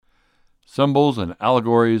Symbols and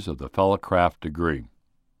Allegories of the Fellowcraft Degree.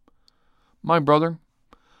 My brother,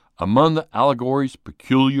 among the allegories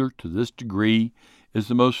peculiar to this degree is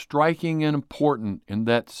the most striking and important in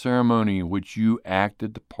that ceremony in which you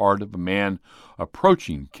acted the part of a man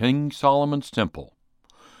approaching King Solomon's temple.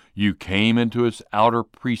 You came into its outer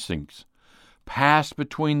precincts, passed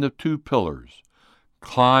between the two pillars,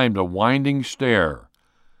 climbed a winding stair,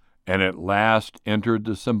 and at last entered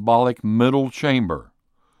the symbolic middle chamber.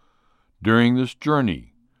 During this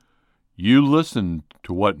journey, you listened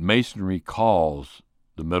to what Masonry calls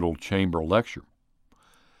the middle chamber lecture.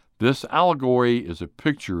 This allegory is a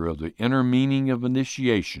picture of the inner meaning of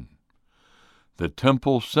initiation. The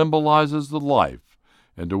temple symbolizes the life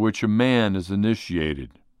into which a man is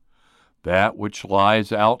initiated. That which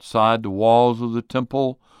lies outside the walls of the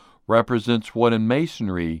temple represents what in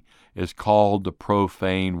Masonry is called the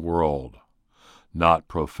profane world. Not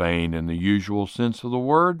profane in the usual sense of the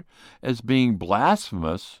word, as being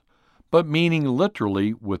blasphemous, but meaning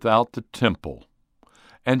literally without the temple,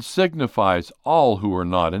 and signifies all who are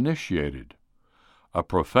not initiated. A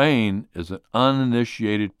profane is an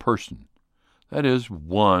uninitiated person, that is,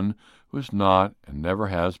 one who is not and never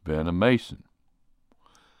has been a Mason.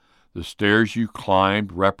 The stairs you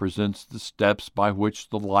climbed represents the steps by which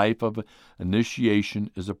the life of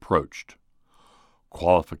initiation is approached.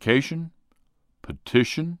 Qualification,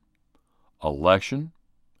 petition, election,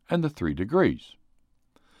 and the 3 degrees.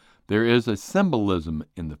 There is a symbolism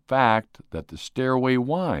in the fact that the stairway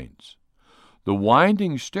winds. The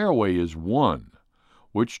winding stairway is one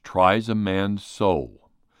which tries a man's soul.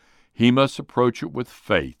 He must approach it with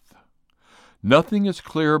faith. Nothing is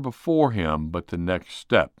clear before him but the next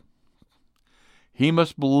step. He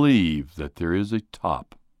must believe that there is a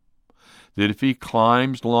top, that if he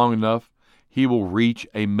climbs long enough, he will reach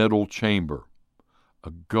a middle chamber, a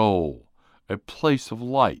goal, a place of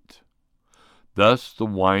light. Thus the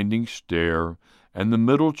winding stair and the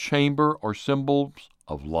middle chamber are symbols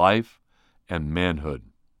of life and manhood.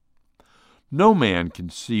 No man can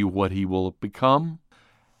see what he will become.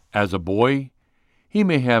 As a boy, he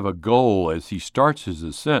may have a goal as he starts his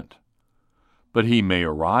ascent, but he may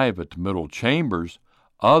arrive at the middle chambers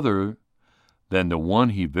other than the one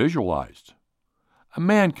he visualized. A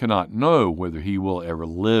man cannot know whether he will ever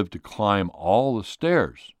live to climb all the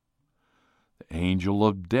stairs. The angel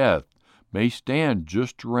of death may stand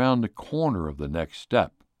just around the corner of the next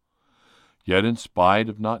step. Yet in spite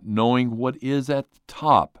of not knowing what is at the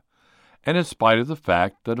top, and in spite of the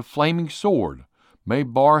fact that a flaming sword may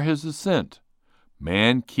bar his ascent,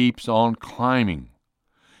 man keeps on climbing.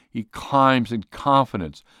 He climbs in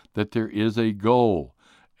confidence that there is a goal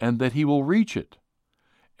and that he will reach it.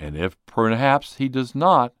 And if perhaps he does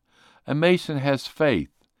not, a Mason has faith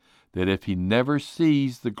that if he never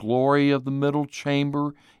sees the glory of the middle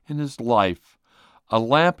chamber in his life, a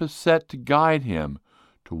lamp is set to guide him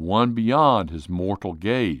to one beyond his mortal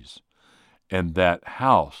gaze, and that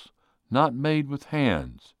house not made with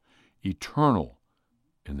hands, eternal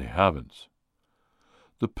in the heavens.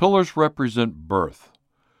 The pillars represent birth.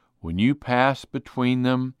 When you passed between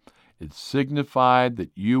them, it signified that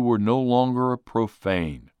you were no longer a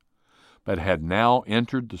profane, but had now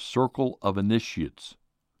entered the circle of initiates.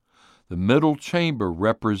 The middle chamber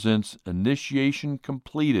represents initiation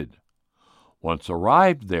completed. Once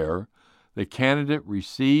arrived there, the candidate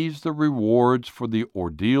receives the rewards for the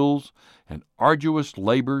ordeals and arduous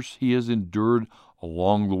labors he has endured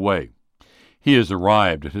along the way. He has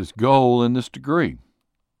arrived at his goal in this degree.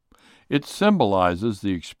 It symbolizes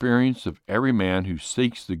the experience of every man who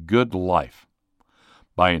seeks the good life.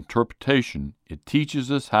 By interpretation, it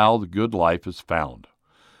teaches us how the good life is found,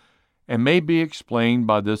 and may be explained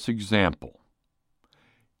by this example.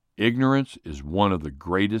 Ignorance is one of the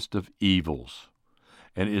greatest of evils,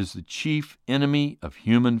 and is the chief enemy of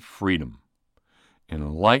human freedom, and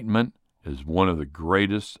enlightenment is one of the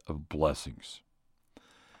greatest of blessings.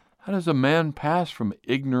 How does a man pass from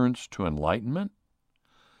ignorance to enlightenment?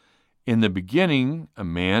 In the beginning, a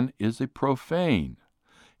man is a profane.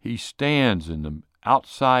 He stands in the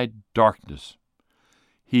outside darkness.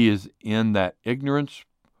 He is in that ignorance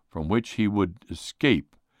from which he would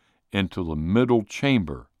escape into the middle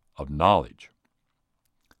chamber of knowledge.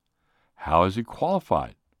 How is he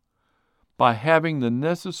qualified? By having the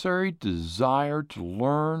necessary desire to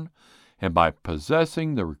learn and by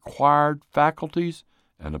possessing the required faculties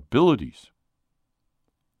and abilities.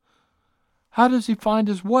 How does he find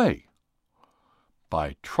his way?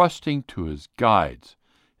 By trusting to his guides,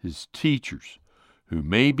 his teachers, who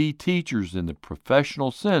may be teachers in the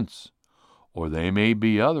professional sense, or they may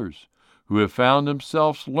be others who have found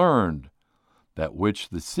themselves learned that which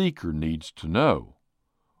the seeker needs to know,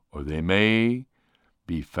 or they may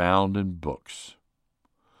be found in books.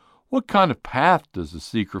 What kind of path does the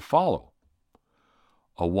seeker follow?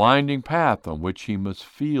 A winding path on which he must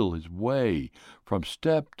feel his way from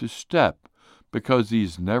step to step because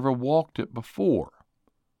he's never walked it before.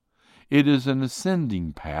 It is an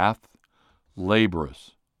ascending path,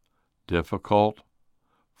 laborious, difficult,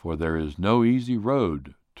 for there is no easy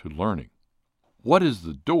road to learning. What is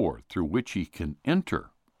the door through which he can enter?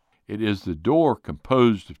 It is the door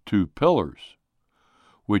composed of 2 pillars,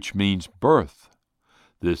 which means birth.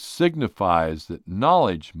 This signifies that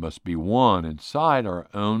knowledge must be won inside our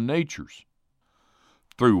own natures.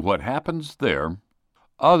 Through what happens there,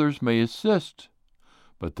 others may assist,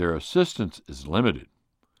 but their assistance is limited.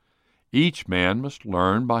 Each man must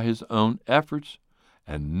learn by his own efforts,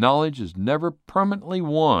 and knowledge is never permanently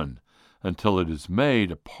won until it is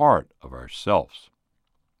made a part of ourselves.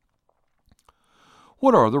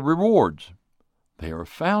 What are the rewards? They are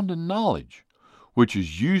found in knowledge, which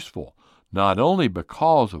is useful not only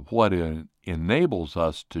because of what it enables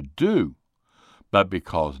us to do, but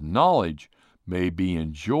because knowledge may be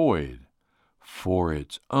enjoyed for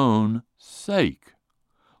its own sake,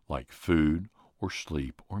 like food or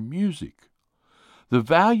sleep or music. The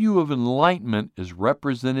value of enlightenment is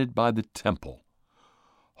represented by the temple,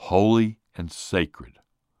 holy and sacred.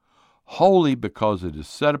 Holy because it is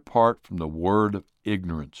set apart from the word of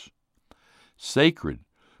ignorance. Sacred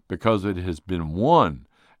because it has been won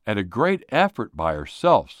at a great effort by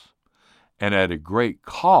ourselves and at a great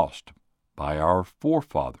cost by our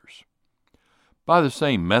forefathers. By the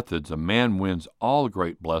same methods, a man wins all the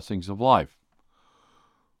great blessings of life.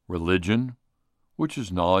 Religion, which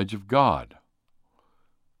is knowledge of God.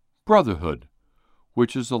 Brotherhood,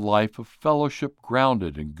 which is a life of fellowship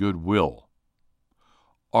grounded in goodwill.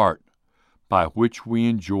 Art, by which we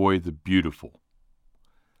enjoy the beautiful.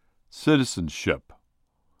 Citizenship,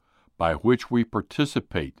 by which we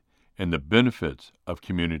participate in the benefits of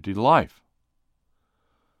community life.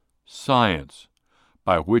 Science,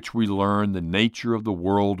 by which we learn the nature of the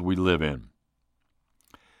world we live in.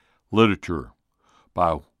 Literature,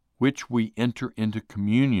 by which we enter into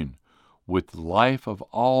communion with the life of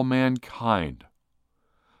all mankind.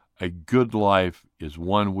 A good life is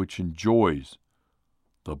one which enjoys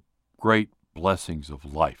the great blessings of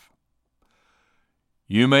life.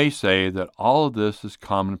 You may say that all of this is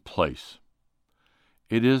commonplace.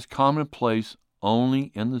 It is commonplace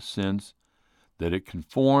only in the sense that it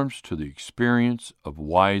conforms to the experience of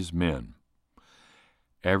wise men,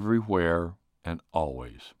 everywhere and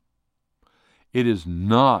always. It is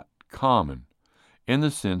not common in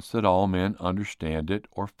the sense that all men understand it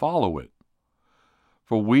or follow it.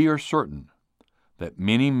 For we are certain that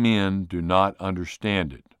many men do not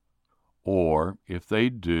understand it, or, if they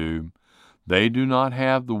do not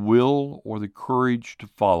have the will or the courage to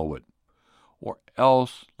follow it, or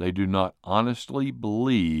else they do not honestly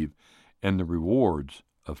believe in the rewards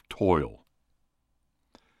of toil.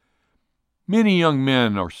 Many young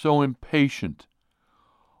men are so impatient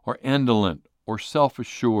or indolent or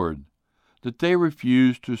self-assured that they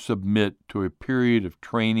refuse to submit to a period of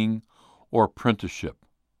training or apprenticeship.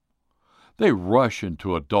 They rush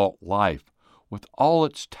into adult life with all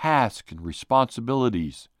its tasks and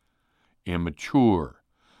responsibilities, immature,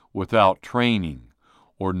 without training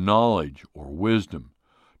or knowledge or wisdom,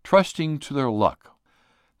 trusting to their luck.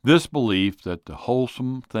 This belief that the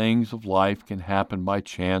wholesome things of life can happen by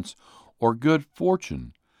chance or good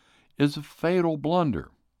fortune is a fatal blunder.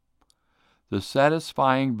 The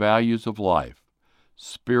satisfying values of life,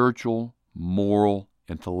 spiritual, moral,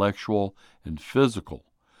 intellectual, and physical,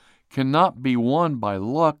 cannot be won by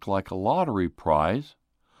luck like a lottery prize,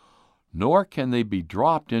 nor can they be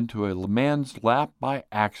dropped into a man's lap by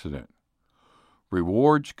accident.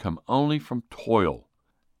 Rewards come only from toil,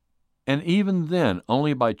 and even then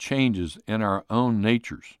only by changes in our own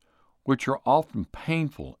natures, which are often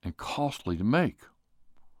painful and costly to make.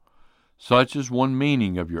 Such is one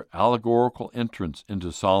meaning of your allegorical entrance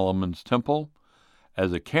into Solomon's temple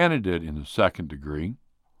as a candidate in the second degree.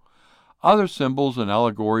 Other symbols and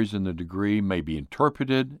allegories in the degree may be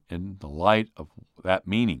interpreted in the light of that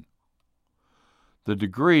meaning. The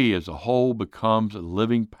degree as a whole becomes a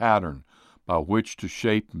living pattern by which to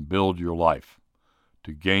shape and build your life,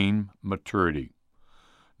 to gain maturity,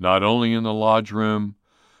 not only in the lodge room,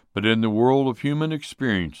 but in the world of human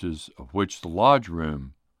experiences of which the lodge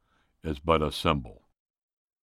room is but a symbol.